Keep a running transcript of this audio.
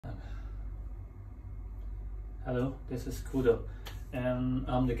Hello, this is Kudo, and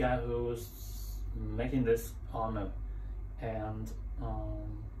I'm the guy who's making this armor. And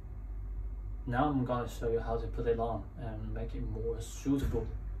now I'm gonna show you how to put it on and make it more suitable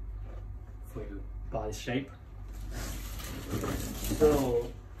for your body shape. So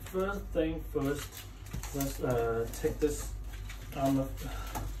first thing first, let's take this armor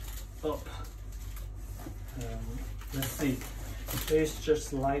up. Let's see, it's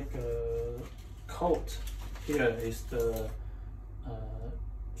just like a coat. Here is the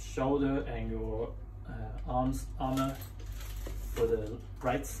shoulder and your armor for the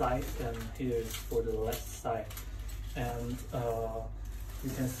right side, and here is for the left side. And you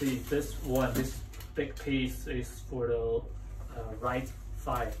can see this big piece is for the right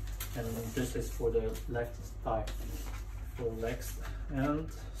thigh, and this is for the left thigh, for legs. And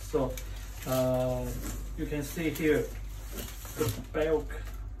so you can see here the belt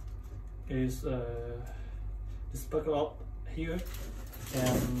is buckled up here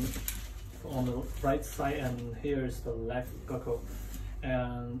and on the right side, and here is the left buckle.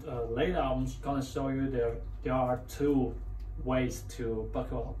 And later I'm gonna show you there are two ways to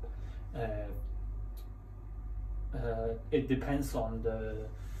buckle up. It depends on the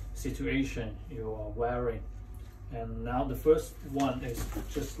situation you are wearing. And now the first one is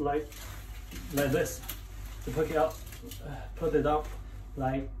just like this, to put it up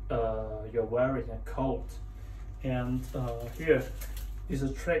like you're wearing a coat. And here is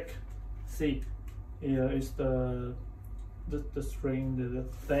a trick. See, here is the string, the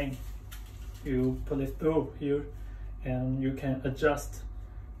thing. You put it through here, and you can adjust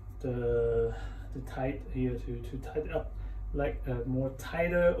the tight here to tighten it up, like more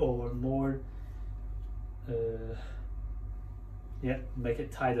tighter or more yeah, make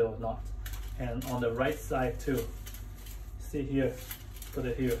it tighter or not. And on the right side too, see here, put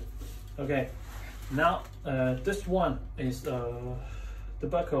it here. Okay, now this one is the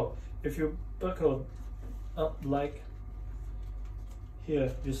buckle. If you buckle up like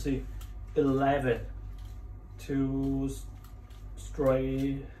here, you see 11 to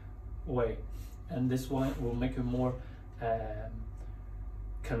straight way, and this one will make it more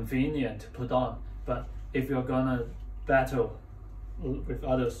convenient to put on. But if you're gonna battle with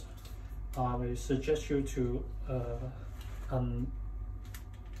others, I will suggest you to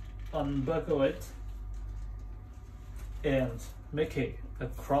unbuckle it and make it a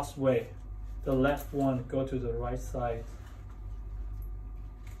cross way. The left one go to the right side,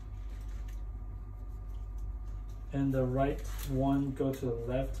 and the right one go to the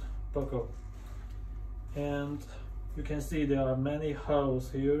left buckle. And you can see there are many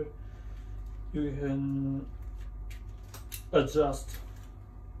holes here. You can adjust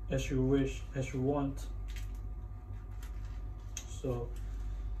as you wish, as you want. So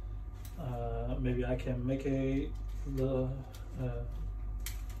maybe I can make the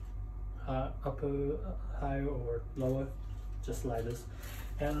upper higher or lower, just like this.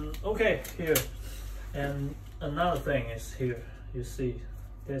 And okay, here. And another thing is here, you see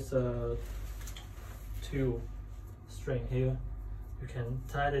there's a two string here. You can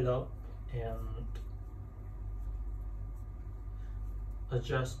tie it up and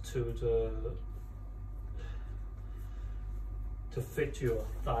adjust to fit your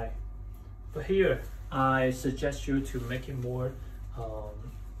thigh. But here I suggest you to make it more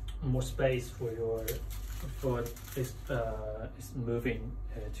space for it's moving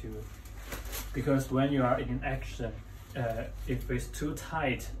to, because when you are in action, if it's too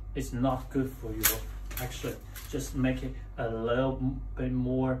tight, it's not good for your action. Just make it a little bit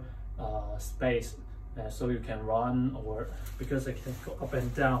more space, so you can run, or because it can go up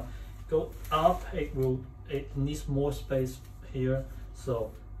and down. Go up, it needs more space here.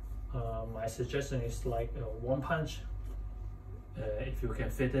 So my suggestion is like one punch, if you can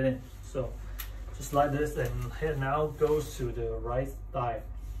fit it in. So just like this, and here now goes to the right thigh.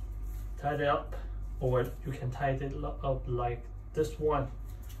 Tie it up, or you can tie it up like this one.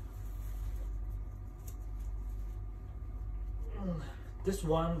 This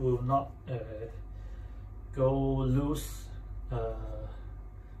one will not go loose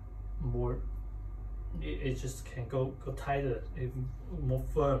more. It just can go tighter, more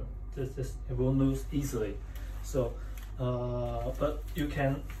firm. It won't lose easily. So but you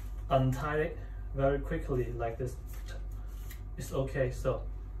can untie it very quickly like this. It's okay. So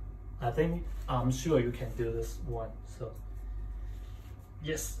I'm sure you can do this one. So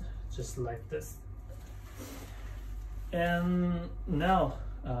yes, just like this. And now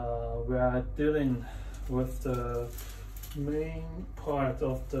we are dealing with the main part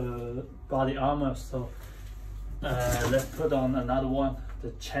of the body armor. So let's put on another one,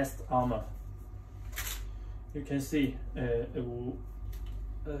 the chest armor. you can see it will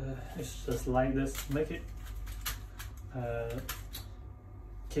it's just like this. Make it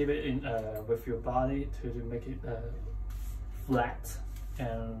keep it in with your body to make it flat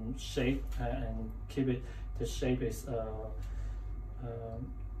and shape, and keep it, the shape is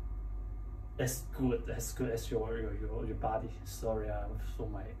as good as your body. Sorry for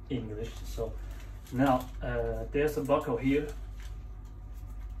my English. So now there's a buckle here.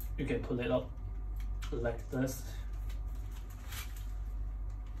 You can pull it up like this.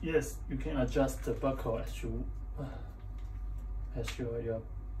 Yes, you can adjust the buckle as you your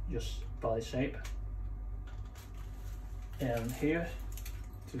body shape. And here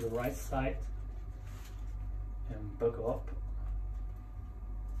to the right side, and buckle up.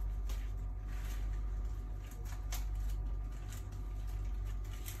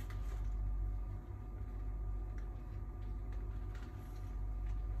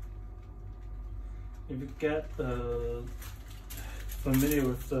 If you get familiar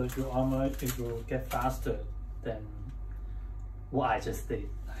with your armor, it will get faster than what I just did.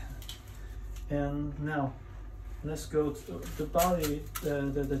 And now let's go to the body.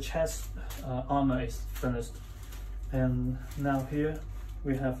 The chest armor is finished, and now here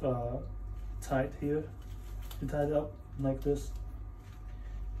we have tied here. You tie it up like this.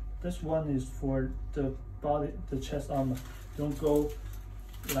 This one is for the body, the chest armor. Don't go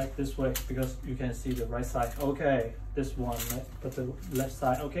like this way because you can see the right side. Okay, this one, but the left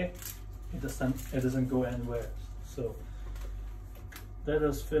side, okay, it doesn't go anywhere. So let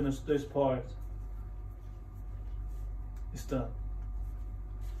us finish this part. It's done.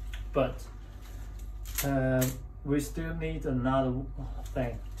 But we still need another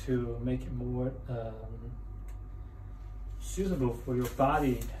thing to make it more suitable for your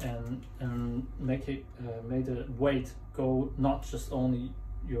body, and make it make the weight go not just only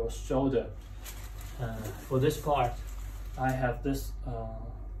your shoulder. For this part, I have this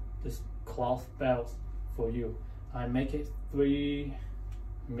this cloth belt for you. I make it 3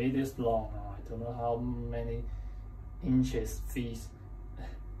 meters long. I don't know how many inches feet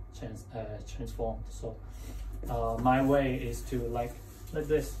transformed. So my way is to like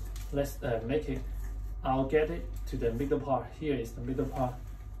this. Let's make it. I'll get it to the middle part. Here is the middle part.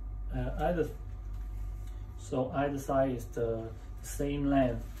 Either side is the same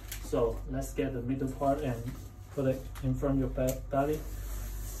length. So let's get the middle part and put it in front of your body,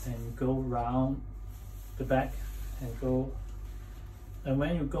 and go round the back, and go. And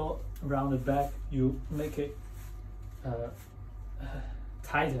when you go around the back, you make it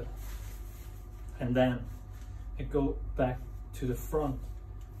tighter, and then it go back to the front,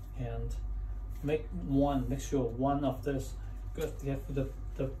 and make sure one of this, because you have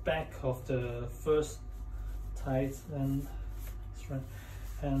the back of the first tight, and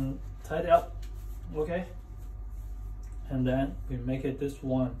tie it up, okay. And then we make it this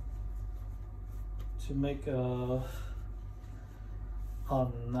one to make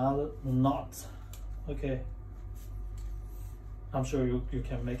another knot, okay. I'm sure you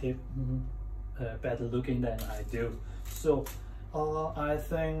can make it better looking than I do. So I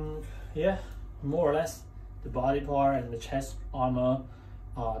think, yeah, more or less the body part and the chest armor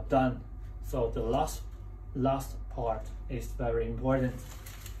are done. So the last part is very important.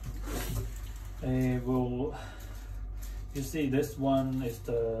 You see, this one is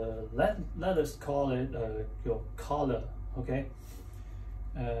the, let us call it your collar, okay,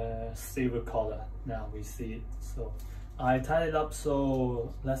 silver collar. Now we see it. So I tied it up,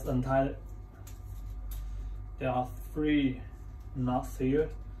 so let's untie it. There are 3 knots here,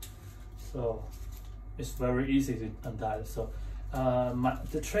 so it's very easy to untie it. So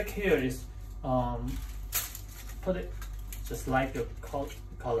the trick here is put it just like your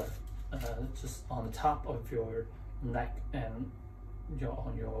collar, just on the top of your neck and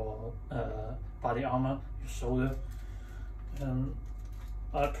on your body armor, your shoulder. And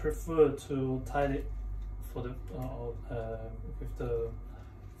I prefer to tie it for the with the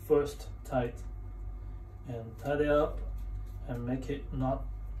first tight, and tie it up and make it not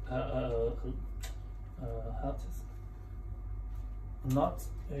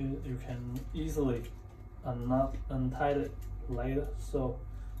you can easily untie it later. So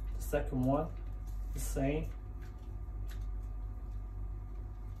the second one, the same,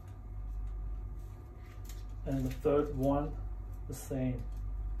 and the third one, the same.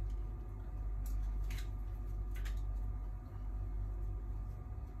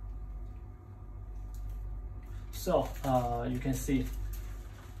 So you can see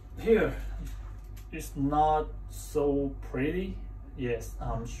here it's not so pretty. Yes,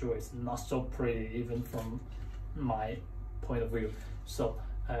 I'm sure it's not so pretty even from my point of view. So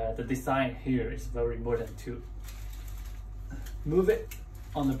the design here is very important too. Move it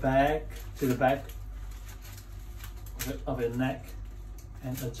on the back to the back of your neck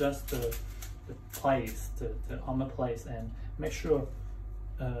and adjust the place, the armor place, and make sure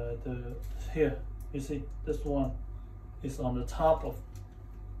here you see this one is on the top of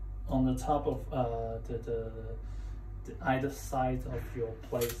the either side of your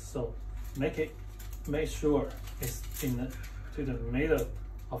place. So make sure it's to the middle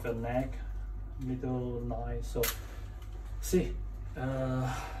of your neck, middle line. So see,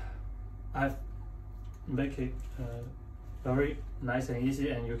 I've make it very nice and easy,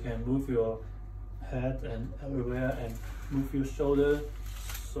 and you can move your head and everywhere and move your shoulder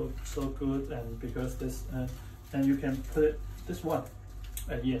so good. And because this and you can put it this one,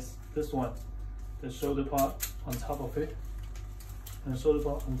 yes, this one, the shoulder part on top of it, and shoulder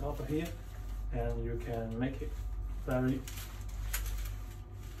part on top of here, and you can make it very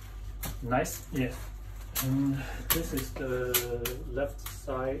nice. Yes. And this is the left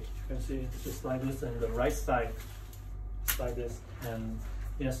side, you can see just like this, and the right side is like this. And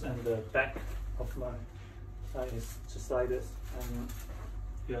yes, and the back of my side is just like this. And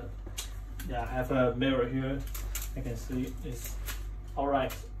yeah, I have a mirror here. I can see it's all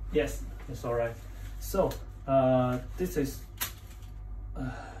right. Yes, it's all right. So this is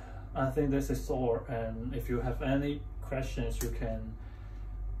I think this is all. And if you have any questions, you can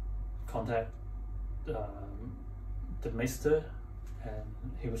contact the master, and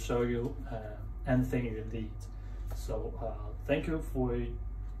he will show you anything you need. So thank you for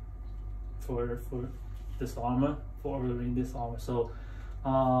this armor, for ordering this armor. So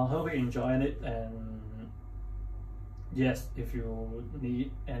hope you enjoyed it, and yes, if you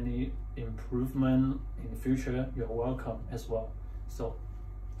need any improvement in the future, you're welcome as well. So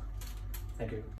thank you.